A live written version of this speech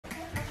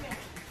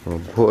My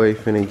boy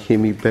finna get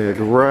me back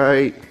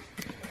right.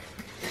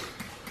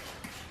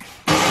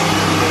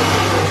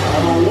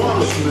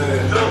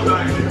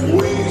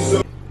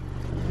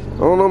 I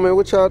don't know, man.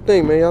 What y'all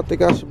think, man? Y'all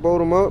think I should bolt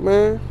them up,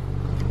 man?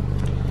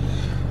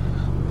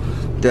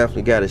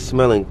 Definitely got it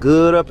smelling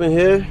good up in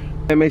here.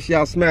 And make sure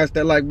y'all smash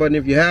that like button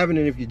if you haven't.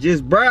 And if you're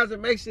just browsing,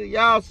 make sure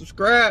y'all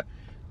subscribe.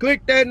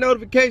 Click that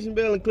notification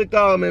bell and click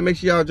all, man. Make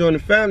sure y'all join the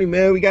family,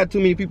 man. We got too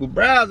many people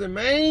browsing,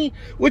 man.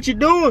 What you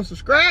doing?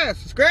 Subscribe,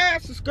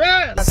 subscribe,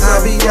 subscribe. I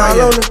be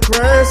all on the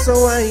grind, so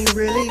I ain't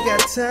really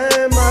got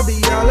time. I be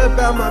all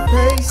about my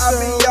peso. I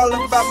be all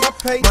about my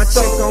peso. My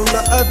chick on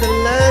the other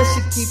line,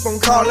 she keep on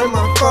calling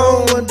my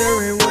phone,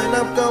 wondering when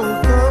I'm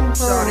gonna come home.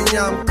 Shawty,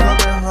 I'm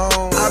coming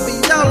home. I be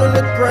all on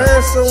the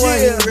grind, so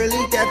I ain't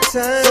really got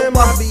time.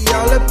 I be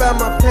all about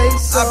my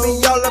peso. I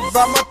be all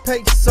about my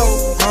peso.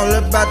 All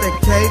about the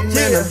cake,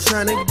 man. I'm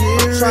tryna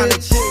get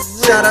rich.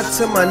 Shout out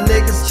to my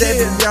niggas, they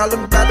be all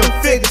about the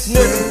figures,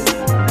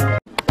 nigga.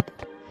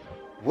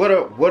 What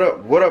up, what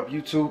up, what up,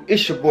 YouTube?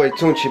 It's your boy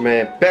TuneChee,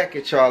 man, back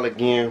at y'all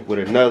again with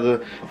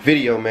another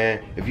video,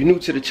 man. If you're new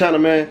to the channel,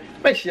 man,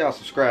 make sure y'all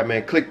subscribe,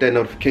 man. Click that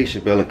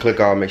notification bell and click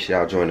all. Make sure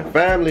y'all join the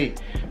family.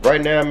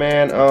 Right now,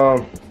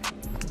 man,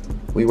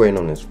 we waiting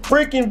on this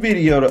freaking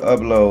video to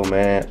upload,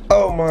 man.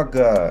 Oh my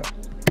god.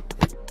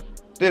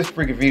 This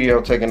freaking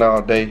video taking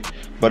all day,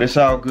 but it's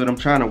all good. I'm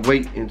trying to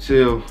wait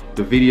until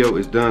the video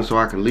is done so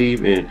I can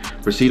leave and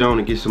proceed on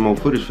and get some more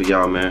footage for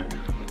y'all, man.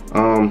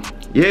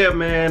 Yeah,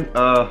 man,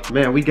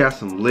 man, we got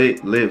some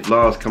lit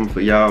vlogs coming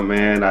for y'all,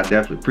 man. I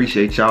definitely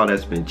appreciate y'all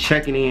that's been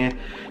checking in.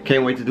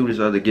 Can't wait to do this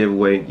other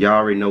giveaway. Y'all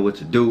already know what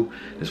to do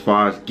as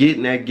far as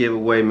getting that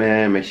giveaway,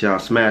 man. Make sure y'all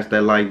smash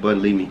that like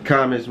button, leave me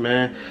comments,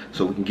 man,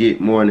 so we can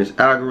get more in this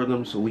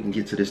algorithm, so we can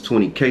get to this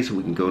 20K, so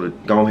we can go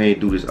ahead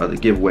and do this other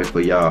giveaway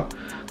for y'all.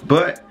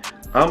 But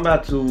I'm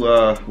about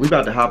to we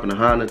about to hop in the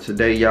Honda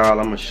today, y'all.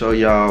 I'm gonna show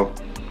y'all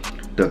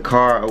the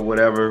car or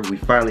whatever. We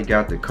finally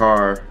got the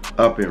car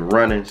up and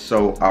running,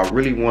 so I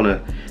really want to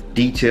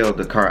detail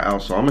the car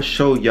out. So I'm gonna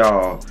show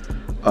y'all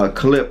a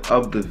clip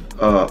of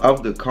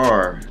the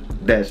car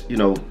that's, you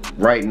know,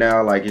 right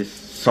now, like, it's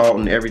salt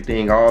and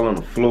everything all on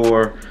the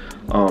floor,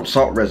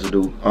 salt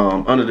residue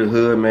under the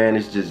hood, man.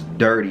 It's just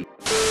dirty.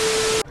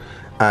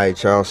 All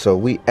right, y'all, so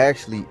we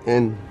actually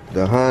in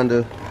the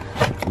Honda.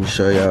 Let me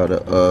show y'all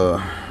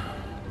the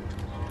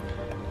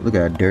look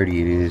how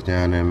dirty it is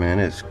down there, man.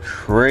 It's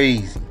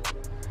crazy.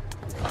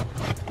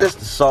 This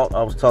the salt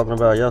I was talking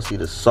about. Y'all see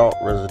the salt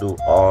residue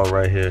all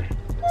right here.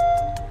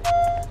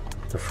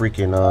 The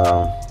freaking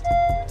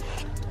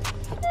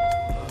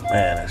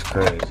man, that's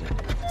crazy.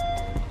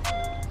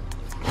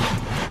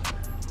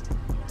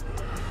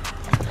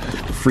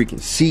 The freaking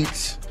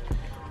seats.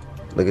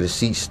 Look at the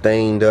seats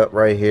stained up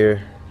right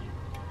here.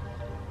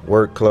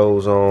 Work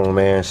clothes on,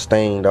 man,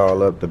 stained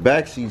all up. The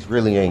back seats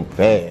really ain't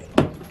bad.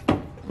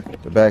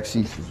 The back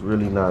seats is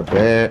really not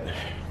bad.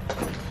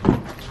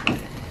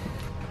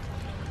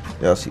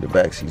 Y'all see the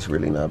back seats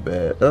really not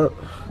bad. Oh.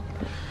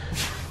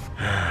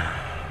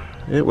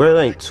 Well,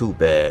 it ain't too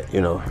bad,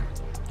 you know.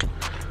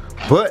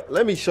 But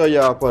let me show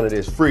y'all up under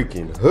this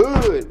freaking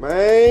hood,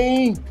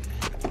 man.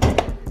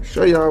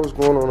 Show y'all what's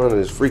going on under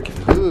this freaking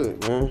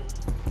hood, man.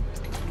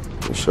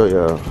 Let me show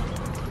y'all.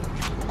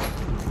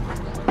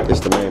 This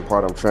is the main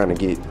part I'm trying to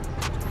get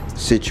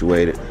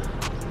situated.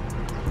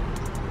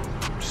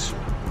 It's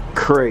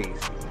crazy.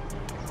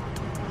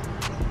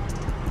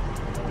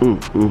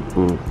 Look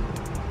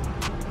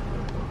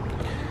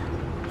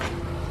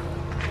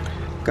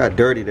how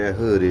dirty that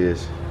hood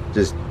is.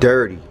 Just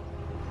dirty.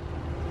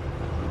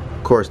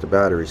 Of course the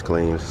battery's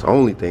clean. It's the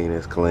only thing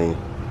that's clean.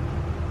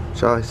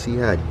 Y'all see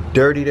how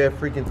dirty that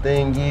freaking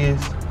thing is?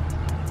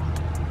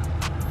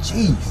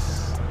 Jeez.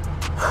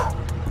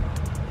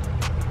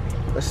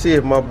 Let's see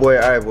if my boy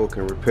Ivo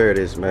can repair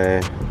this,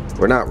 man.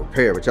 Or not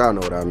repair, but y'all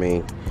know what I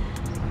mean.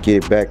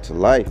 Get it back to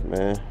life,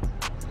 man.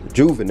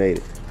 Rejuvenate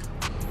it.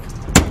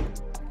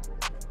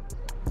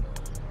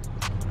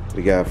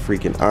 We got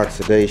freaking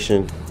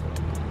oxidation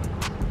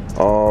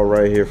all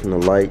right here from the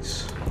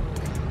lights.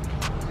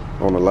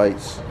 On the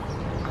lights.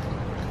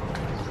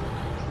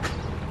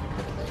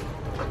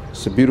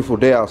 It's a beautiful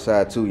day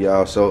outside too,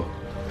 y'all. So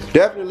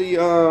definitely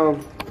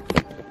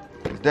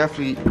it's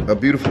definitely a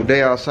beautiful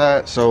day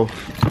outside. So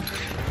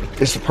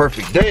it's a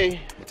perfect day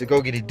to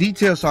go get it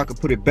detailed so I can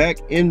put it back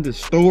in the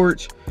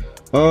storage.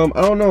 I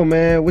don't know,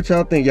 man. What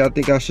y'all think? Y'all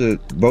think I should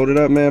bolt it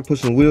up, man? Put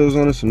some wheels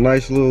on it, some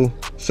nice little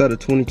set of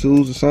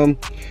 22s or something.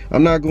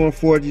 I'm not going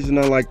 4Gs or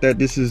nothing like that.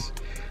 This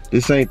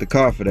ain't the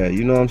car for that.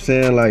 You know what I'm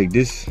saying? Like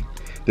this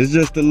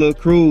just a little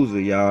cruiser,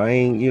 y'all.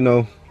 Ain't, you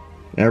know,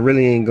 I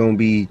really ain't gonna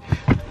be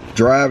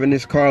driving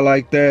this car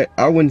like that.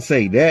 I wouldn't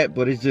say that,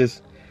 but it's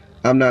just,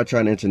 I'm not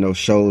trying to enter no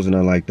shows and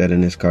nothing like that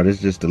in this car. It's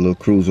just a little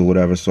cruise or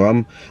whatever. So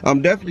I'm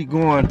definitely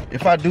going,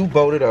 if I do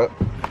bolt it up,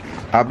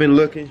 I've been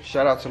looking,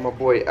 shout out to my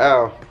boy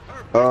Al,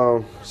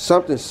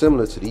 something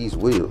similar to these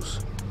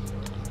wheels.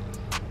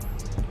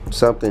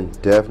 Something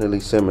definitely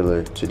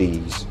similar to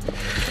these.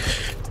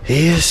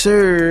 Yes,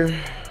 sir.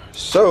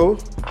 So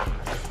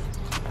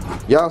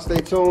y'all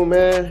stay tuned,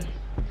 man.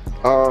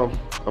 I'm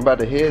about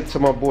to head to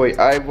my boy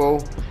Ivo,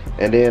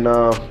 and then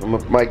I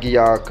might give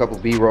y'all a couple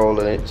B-roll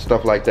and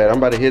stuff like that. I'm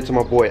about to head to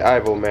my boy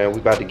Ivo, man. We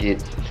about to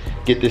get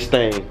this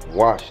thing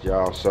washed,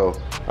 y'all. So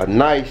a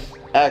nice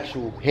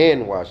actual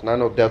hand wash, not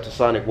no Delta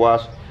Sonic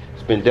wash.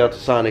 It's been Delta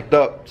Sonic'd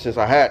up since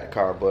I had the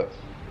car, but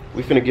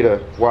we finna get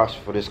a wash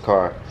for this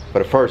car for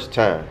the first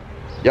time.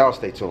 Y'all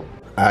stay tuned.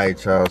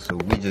 Alright, y'all, so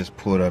we just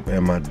pulled up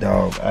at my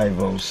dog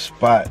Ivo's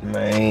spot,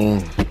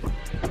 man.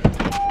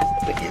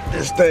 To get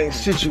this thing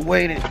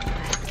situated.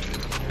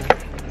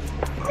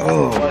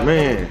 Oh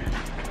man.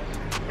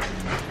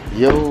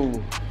 Yo.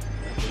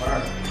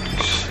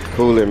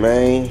 Cool it,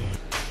 man.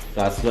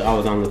 So I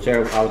was on the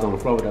chair, I was on the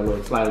floor with that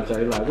little sliding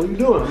chair. He's like, what you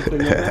doing? I'm sitting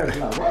there. He's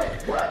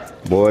like,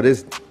 what? Boy,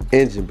 this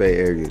engine bay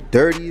area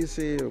dirty as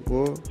hell,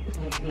 boy.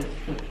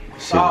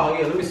 Shit. Oh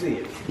yeah, let me see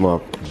it.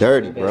 Come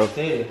dirty, bro.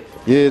 Yeah,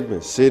 it's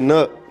been sitting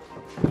up.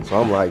 So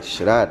I'm like,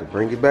 shit, I had to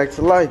bring it back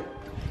to life.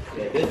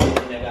 Yeah, this is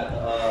they got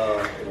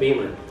the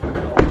Beamer.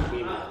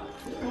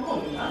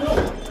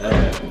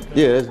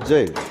 Yeah, that's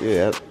Jay.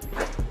 Yeah.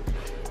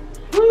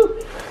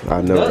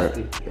 I know that.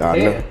 I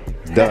know.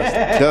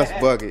 Dust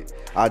bucket.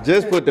 I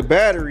just put the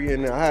battery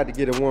in there. I had to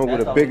get a one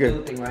with a bigger.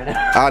 Right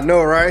now. I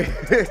know, right?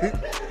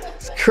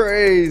 It's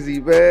crazy,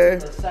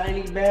 man. A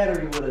shiny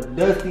battery with a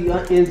dusty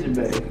engine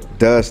bay.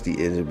 Dusty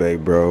engine bay,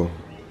 bro.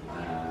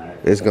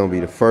 It's gonna be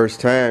the first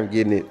time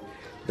getting it.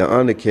 The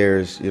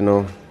undercarriage, you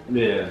know.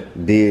 Yeah.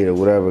 Did or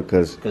whatever,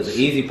 cause the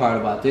easy part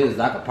about this is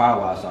I can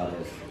power wash all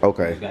this.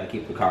 Okay. You just gotta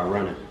keep the car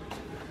running.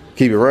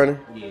 Keep it running?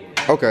 Yeah.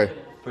 Okay.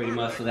 Pretty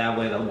much so that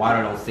way the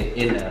water don't sit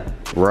in there.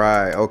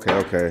 Right,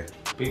 okay.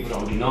 People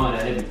don't be knowing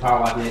that they be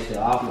power washing that shit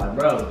off. I'm like,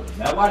 bro,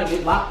 that water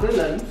get locked in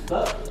there, you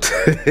stuck.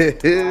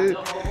 Yeah,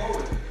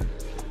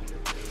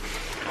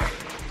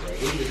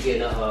 you just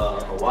getting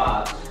a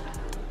wash,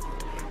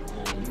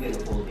 and you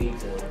get a full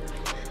detail.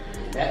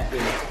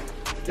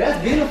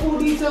 That's beautiful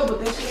detail,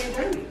 but that shit ain't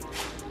dirty.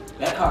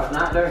 That car's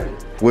not dirty.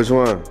 Which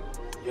one?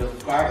 Your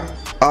subscriber?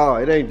 Oh,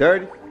 it ain't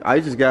dirty? I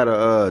just got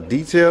a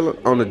detail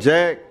on the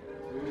jack.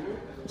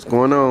 What's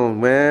going on,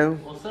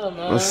 man? What's up,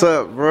 man? What's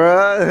up,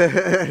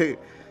 bro?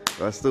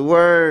 What's the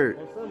word?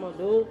 What's up, my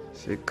dude?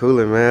 Shit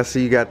coolin', man. I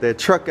see you got that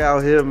truck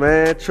out here,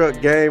 man. Truck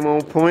game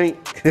on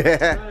point.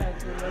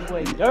 That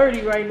boy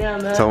dirty right now,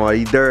 man. Talking about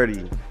he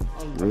dirty.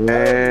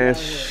 Man,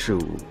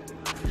 shoot.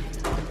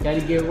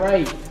 Gotta get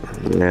right.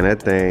 Man,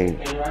 that thing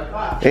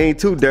ain't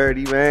too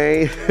dirty,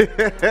 man.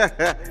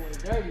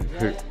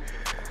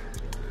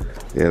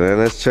 Yeah, man,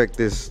 let's check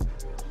this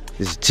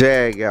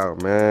Jag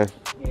out, man.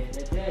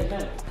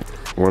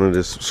 One of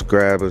the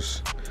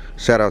subscribers.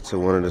 Shout out to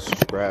one of the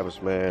subscribers,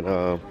 man.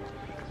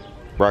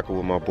 Rocking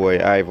with my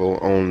boy Ivo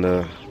on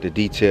the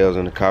details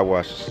and the car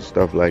washes and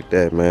stuff like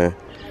that, man.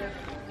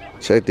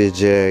 Check this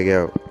Jag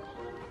out.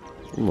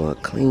 More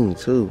clean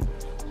too.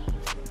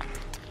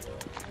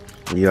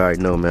 You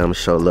already know, man. I'ma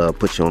show love.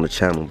 Put you on the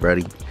channel,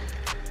 buddy.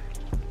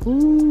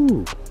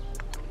 Ooh.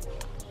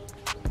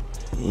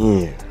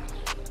 Yeah.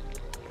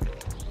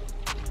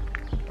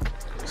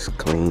 It's a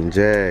clean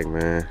Jag,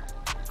 man.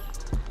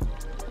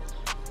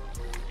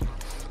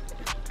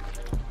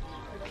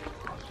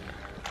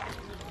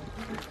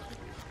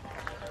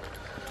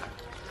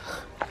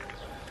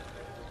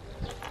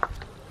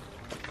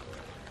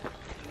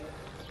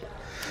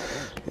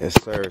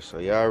 Yes, sir. So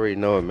y'all already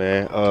know it,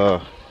 man.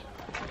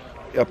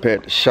 Up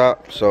at the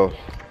shop, so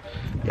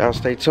y'all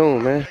stay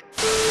tuned, man.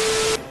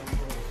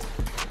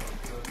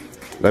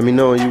 Let me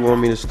know when you want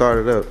me to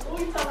start it up.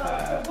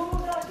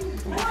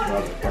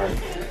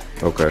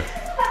 Okay.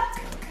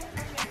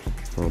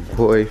 My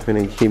boy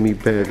finna get me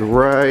back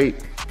right.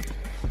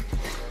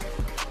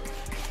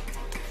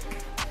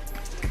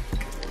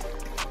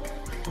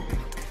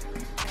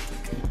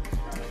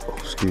 Oh,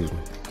 excuse me.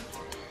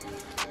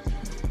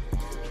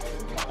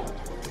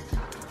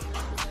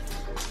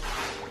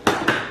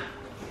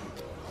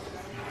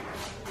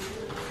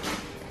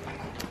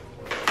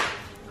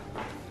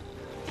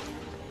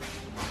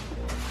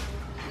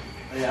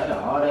 Yeah, I got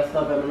all that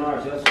stuff at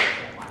Menards yesterday.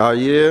 Oh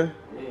yeah?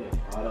 Yeah,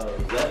 all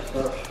that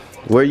stuff.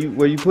 Where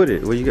you put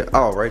it? Where you got?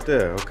 Oh, right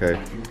there.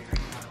 Okay.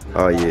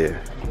 Oh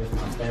yeah.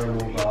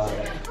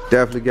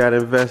 Definitely gotta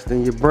invest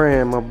in your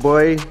brand, my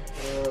boy. Yeah.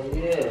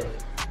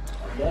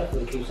 I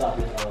definitely keep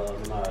shopping at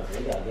Menards.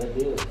 They got good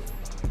deals.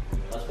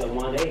 I spent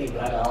 $180,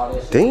 but I got all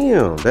that shit.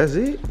 Damn, that's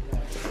it?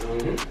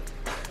 Mm-hmm.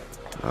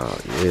 Oh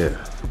yeah.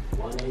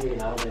 $180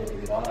 and I was able to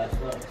get all that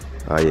stuff.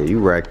 Oh yeah, you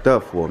racked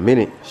up for a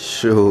minute.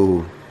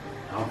 Shoot.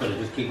 I'm gonna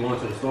just keep going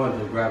to the store and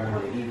just grab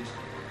one of each.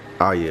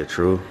 Oh yeah,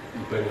 true.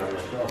 You bring it on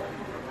the shelf.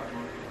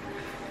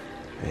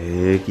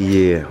 Heck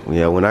yeah.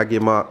 Yeah, when I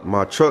get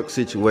my truck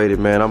situated,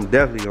 man, I'm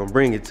definitely gonna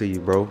bring it to you,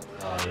 bro.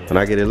 Oh, yeah. When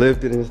I get it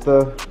lifted and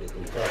stuff,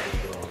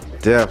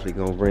 definitely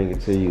gonna bring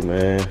it to you,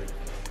 man.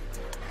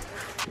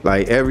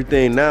 Like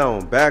everything now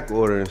on back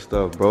order and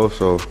stuff, bro.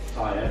 So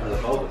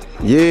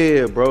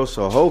yeah, bro.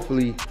 So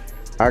hopefully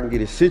I can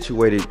get it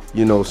situated,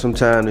 you know,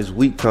 sometime this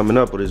week coming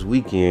up or this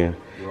weekend.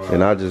 Right.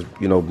 And I'll just,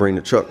 you know, bring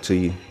the truck to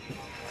you.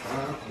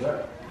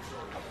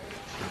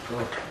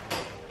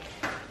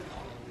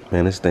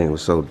 Man, this thing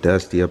was so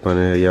dusty up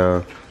under here,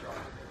 y'all.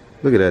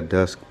 Look at that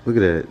dust. Look at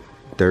that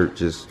dirt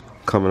just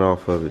coming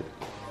off of it.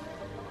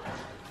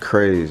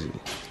 Crazy.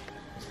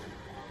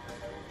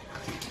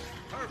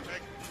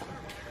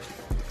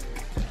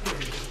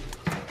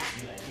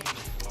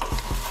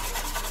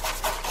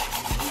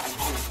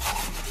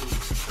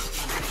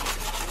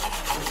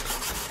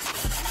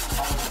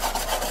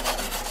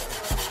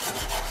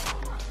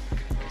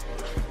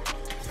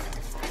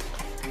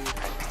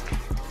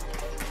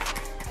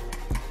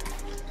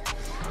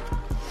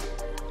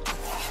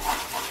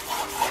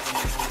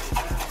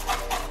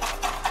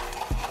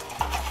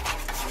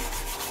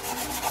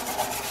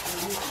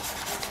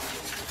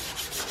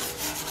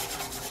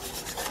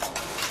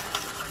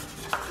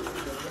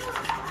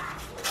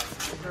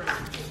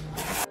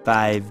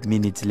 Five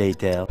minutes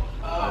later.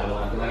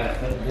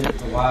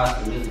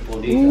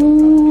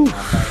 Ooh.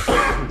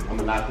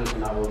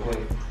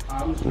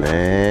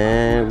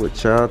 Man,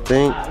 what y'all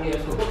think?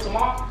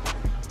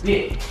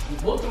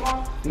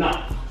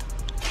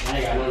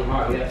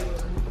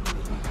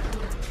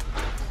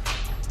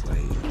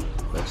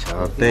 What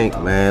y'all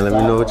think, man? Let me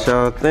know what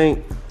y'all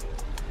think.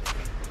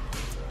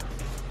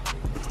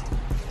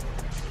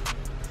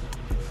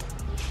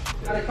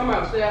 Come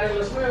out, stay out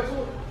there, smell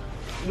to it?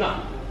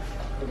 No.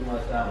 Pretty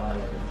much that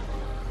like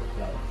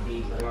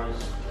these orange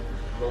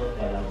look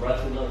and a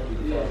rusty look, you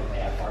can tell they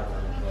have parts on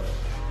it,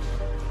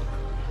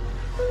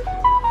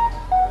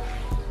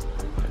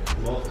 but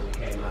most of it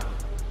came out.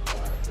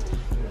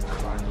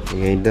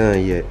 You ain't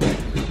done yet.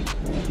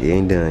 You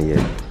ain't done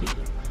yet.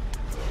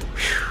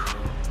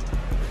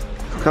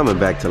 Whew. Coming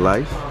back to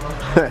life.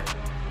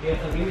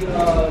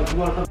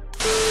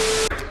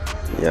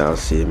 Y'all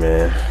see,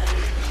 man.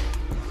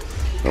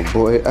 My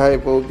boy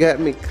Ivo got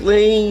me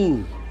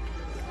clean.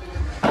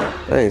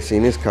 I ain't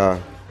seen this car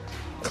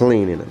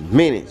clean in a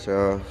minute,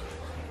 y'all.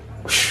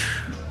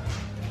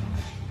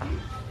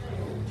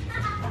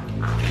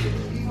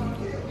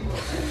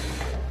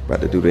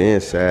 About to do the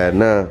inside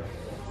now.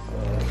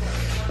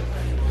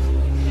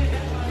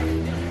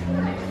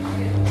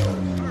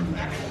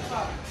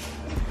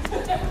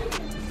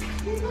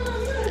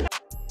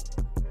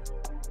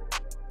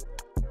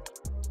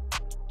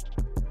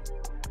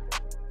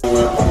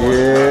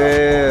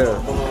 Yeah.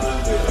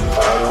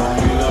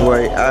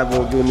 Wait, I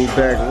won't get me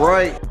back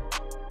right.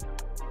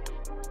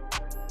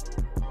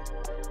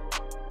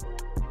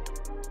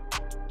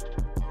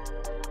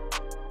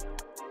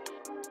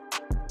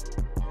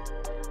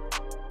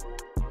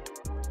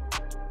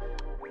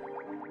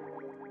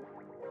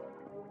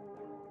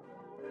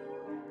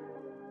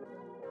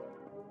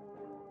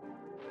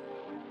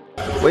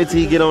 Wait till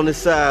you get on this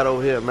side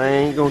over here,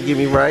 man. You gonna get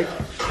me right?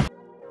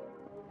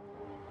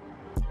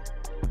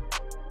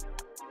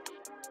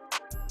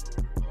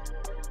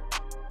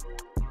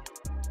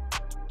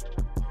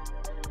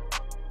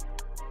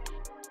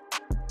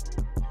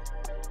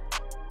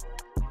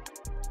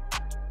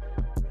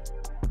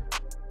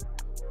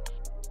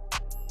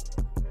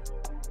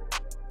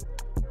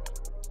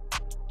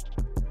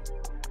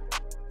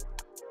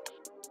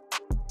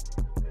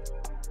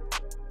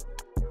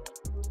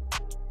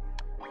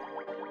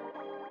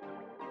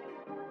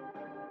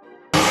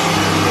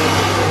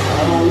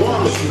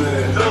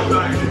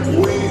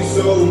 Man, weed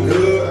so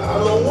good, I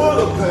don't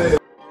wanna pay.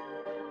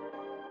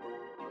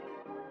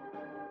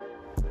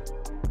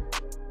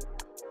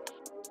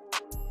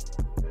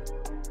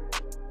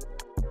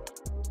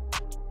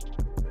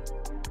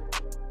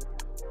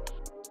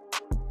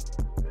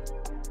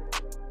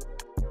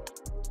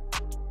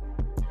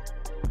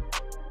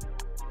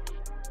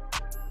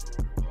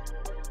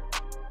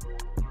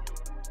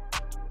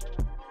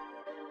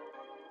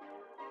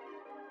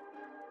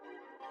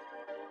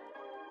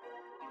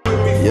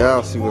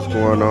 Y'all see what's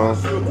going on.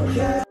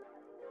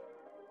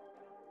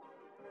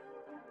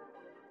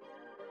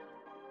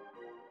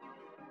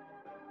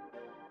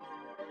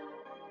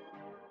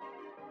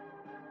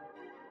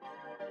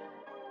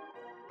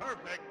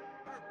 Perfect.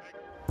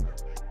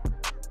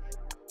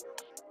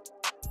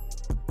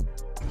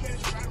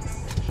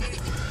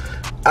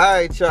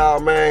 Alright, y'all,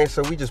 man.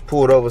 So we just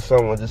pulled over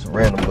somewhere, just a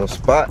random little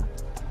spot.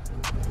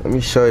 Let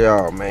me show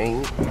y'all,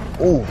 man.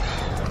 Ooh.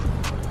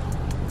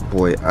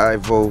 Boy,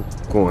 Ivo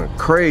going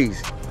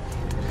crazy.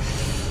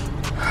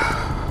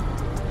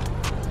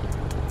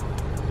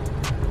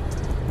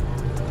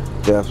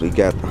 Definitely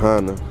got the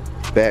Honda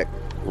back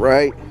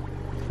right.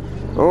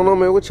 I don't know,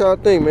 man. What y'all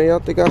think, man? Y'all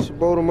think I should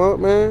bolt them up,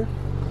 man?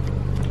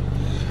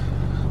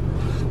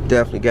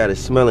 Definitely got it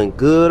smelling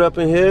good up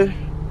in here.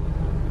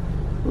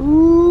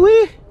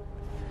 Ooh-wee.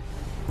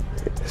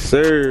 Yes,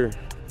 sir.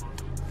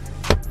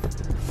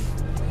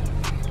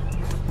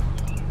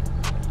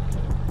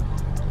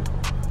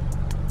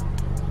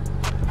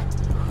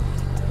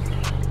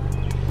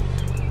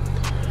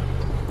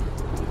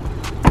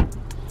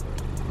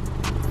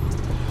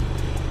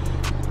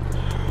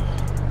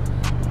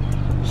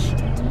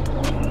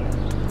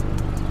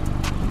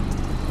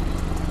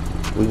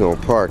 We gonna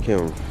park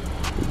him.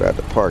 We about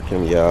to park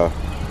him, y'all.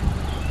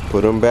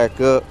 Put him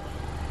back up.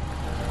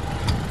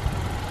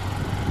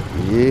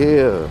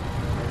 Yeah.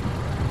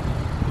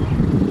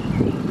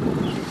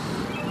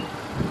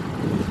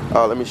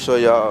 Oh, let me show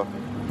y'all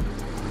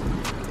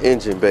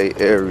engine bay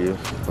area.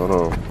 Hold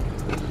on.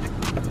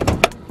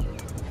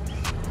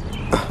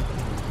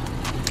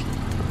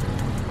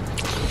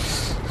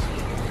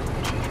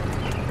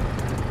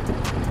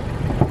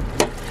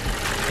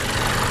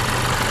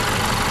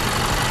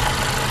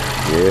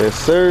 Yes,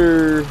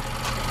 sir.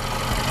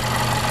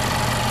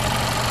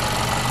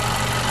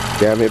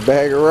 Got me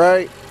back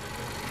right.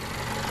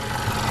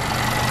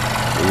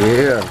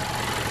 Yeah.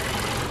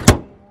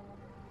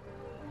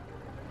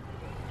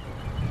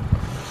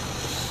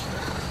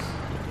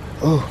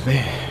 Oh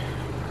man.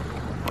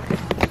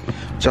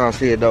 Y'all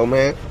see it though,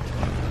 man.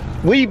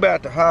 We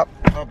about to hop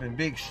up in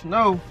big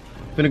snow.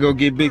 Finna go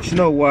get big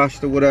snow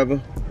washed or whatever.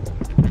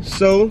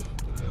 So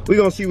we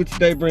gonna see what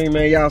today bring,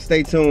 man. Y'all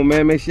stay tuned,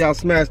 man. Make sure y'all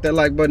smash that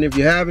like button if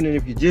you haven't, and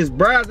if you're just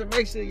browsing,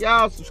 make sure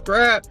y'all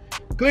subscribe.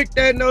 Click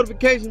that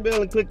notification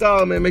bell and click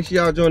all, man. Make sure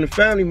y'all join the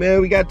family, man.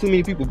 We got too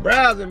many people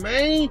browsing,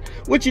 man.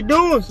 What you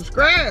doing?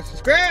 Subscribe,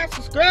 subscribe,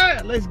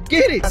 subscribe. Let's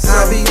get it.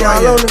 I be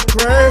all on the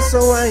grind, so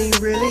I ain't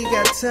really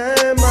got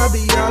time. I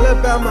be all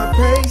about my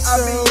pace. I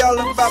be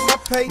all about my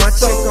pace. My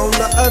chick on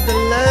the other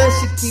line,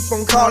 she keep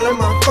on calling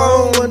my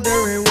phone,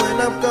 wondering when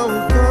I'm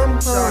gonna come home.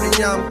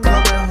 Shawty, I'm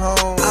coming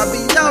home. I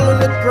be all on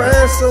the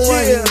grind, so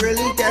I ain't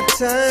really got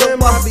time.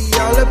 I be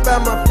all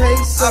about my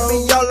pace. I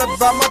be all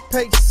about my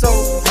pace. So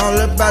all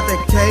about the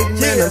cake,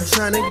 man. I'm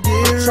tryna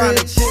get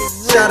rich.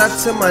 Shout out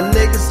to my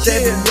niggas,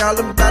 they be all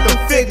about the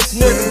figures,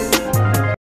 nigga.